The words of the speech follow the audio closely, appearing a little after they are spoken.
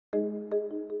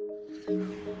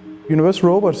Universal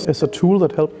Robots is a tool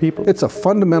that helps people. It's a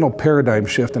fundamental paradigm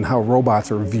shift in how robots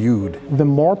are viewed. The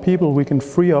more people we can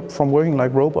free up from working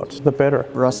like robots, the better.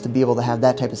 For us to be able to have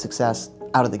that type of success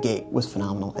out of the gate was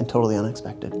phenomenal and totally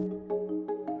unexpected.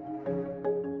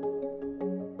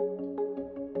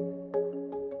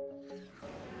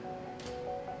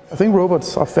 I think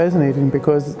robots are fascinating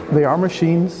because they are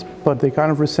machines, but they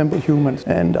kind of resemble humans.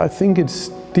 And I think it's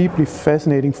deeply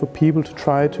fascinating for people to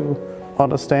try to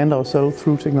understand ourselves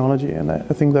through technology, and I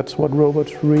think that's what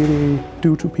robots really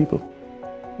do to people.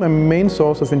 My main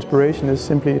source of inspiration is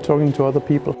simply talking to other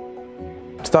people.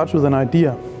 It starts with an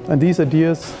idea, and these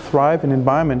ideas thrive in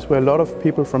environments where a lot of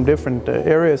people from different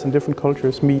areas and different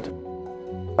cultures meet.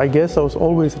 I guess I was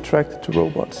always attracted to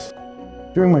robots.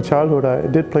 During my childhood I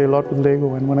did play a lot with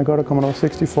Lego, and when I got a Commodore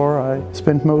 64 I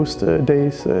spent most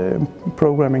days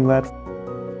programming that.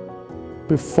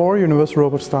 Before Universal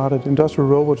Robots started, industrial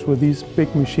robots were these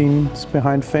big machines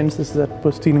behind fences that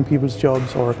were stealing people's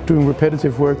jobs or doing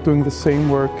repetitive work, doing the same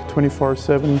work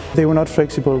 24/7. They were not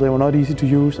flexible, they were not easy to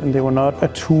use, and they were not a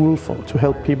tool to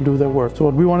help people do their work. So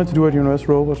what we wanted to do at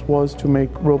Universal Robots was to make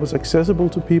robots accessible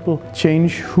to people,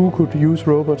 change who could use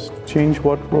robots, change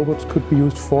what robots could be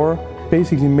used for,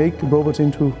 basically make robots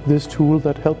into this tool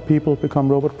that helped people become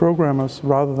robot programmers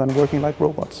rather than working like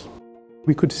robots.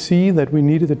 We could see that we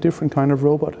needed a different kind of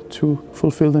robot to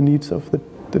fulfill the needs of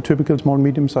the typical small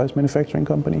medium-sized manufacturing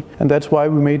company. And that's why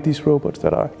we made these robots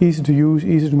that are easy to use,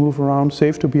 easy to move around,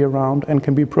 safe to be around, and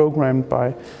can be programmed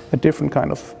by a different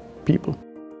kind of people.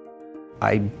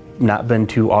 I've not been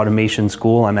to automation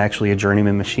school. I'm actually a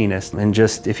journeyman machinist. And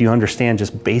just, if you understand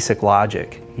just basic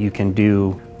logic, you can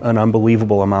do an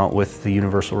unbelievable amount with the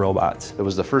Universal Robots. It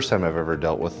was the first time I've ever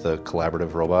dealt with the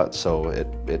collaborative robot, so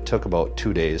it took about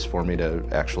 2 days for me to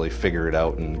actually figure it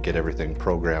out and get everything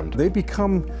programmed. They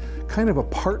become kind of a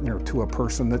partner to a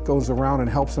person that goes around and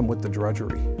helps them with the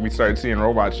drudgery. We started seeing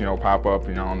robots, pop up,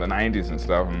 in the 90s and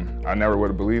stuff, and I never would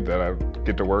have believed that I'd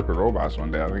get to work with robots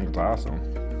one day. I think it's awesome.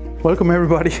 Welcome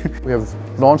everybody. We have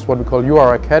launched what we call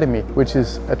UR Academy, which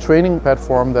is a training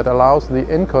platform that allows the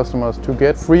end customers to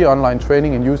get free online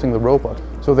training in using the robot.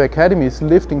 So the Academy is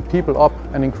lifting people up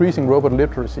and increasing robot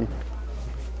literacy.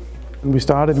 When we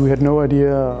started, we had no idea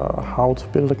how to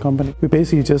build a company. We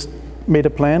basically just made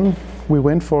a plan, we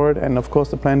went for it, and of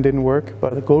course the plan didn't work,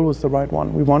 but the goal was the right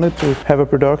one. We wanted to have a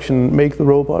production, make the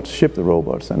robots, ship the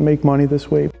robots, and make money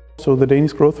this way. So the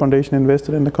Danish Growth Foundation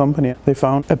invested in the company. They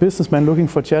found a businessman looking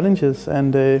for challenges,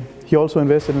 and he also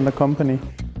invested in the company.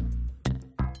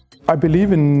 I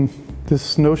believe in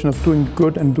this notion of doing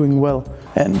good and doing well.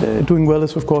 And doing well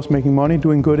is of course making money,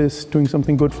 doing good is doing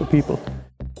something good for people.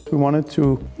 We wanted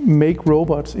to make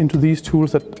robots into these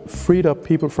tools that freed up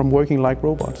people from working like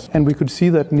robots. And we could see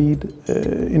that need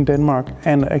in Denmark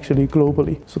and actually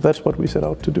globally. So that's what we set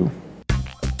out to do.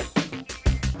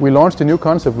 We launched a new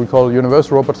concept we call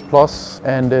Universal Robots Plus,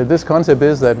 and this concept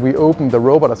is that we open the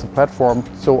robot as a platform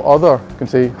so other,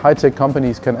 high-tech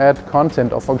companies can add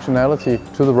content or functionality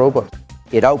to the robot.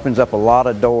 It opens up a lot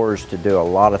of doors to do a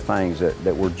lot of things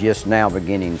that we're just now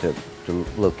beginning to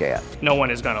look at. No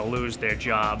one is going to lose their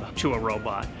job to a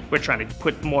robot. We're trying to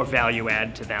put more value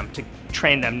add to them, to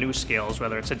train them new skills,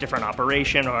 whether it's a different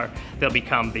operation or they'll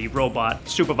become the robot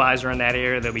supervisor in that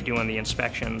area, they'll be doing the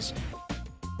inspections.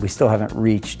 We still haven't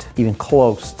reached even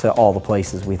close to all the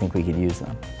places we think we could use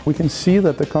them. We can see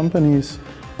that the companies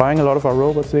buying a lot of our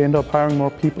robots, they end up hiring more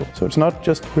people. So it's not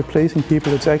just replacing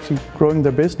people, it's actually growing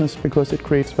their business because it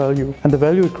creates value. And the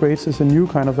value it creates is a new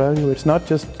kind of value. It's not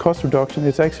just cost reduction,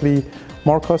 it's actually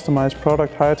more customized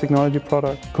product, higher technology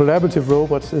product. Collaborative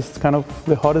robots is kind of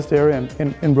the hottest area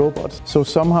in robots. So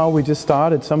somehow we just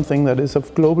started something that is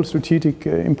of global strategic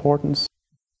importance.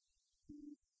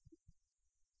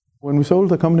 When we sold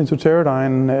the company to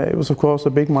Teradyne, it was of course a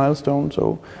big milestone.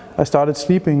 So I started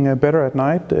sleeping better at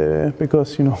night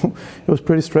because it was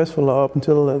pretty stressful up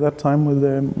until that time with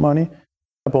the money.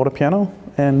 I bought a piano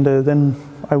and then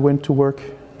I went to work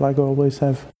like I always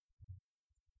have.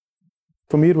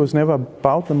 For me it was never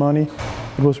about the money,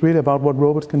 it was really about what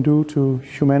robots can do to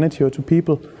humanity or to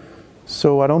people.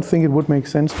 So I don't think it would make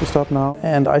sense to stop now.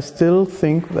 And I still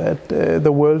think that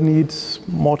the world needs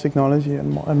more technology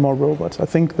and more robots. I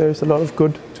think there's a lot of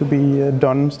good to be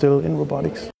done still in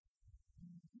robotics.